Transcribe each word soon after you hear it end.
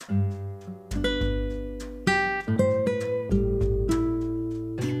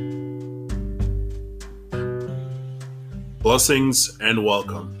Blessings and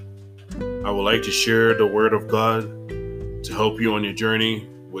welcome. I would like to share the Word of God to help you on your journey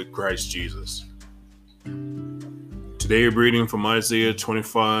with Christ Jesus. Today, I'm reading from Isaiah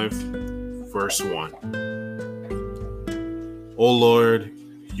 25, verse 1. O Lord,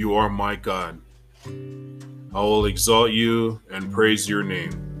 you are my God. I will exalt you and praise your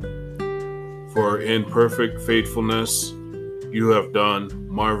name. For in perfect faithfulness, you have done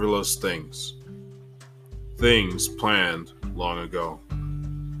marvelous things planned long ago.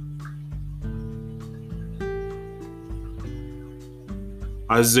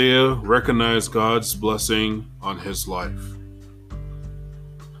 Isaiah recognized God's blessing on his life.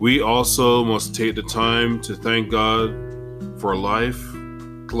 We also must take the time to thank God for life,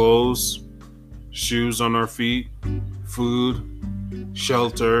 clothes, shoes on our feet, food,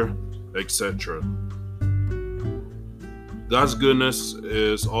 shelter, etc. God's goodness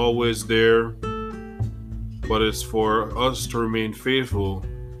is always there, but it's for us to remain faithful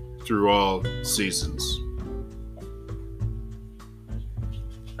through all seasons.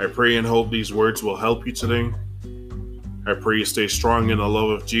 I pray and hope these words will help you today. I pray you stay strong in the love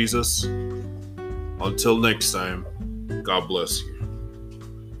of Jesus. Until next time, God bless you.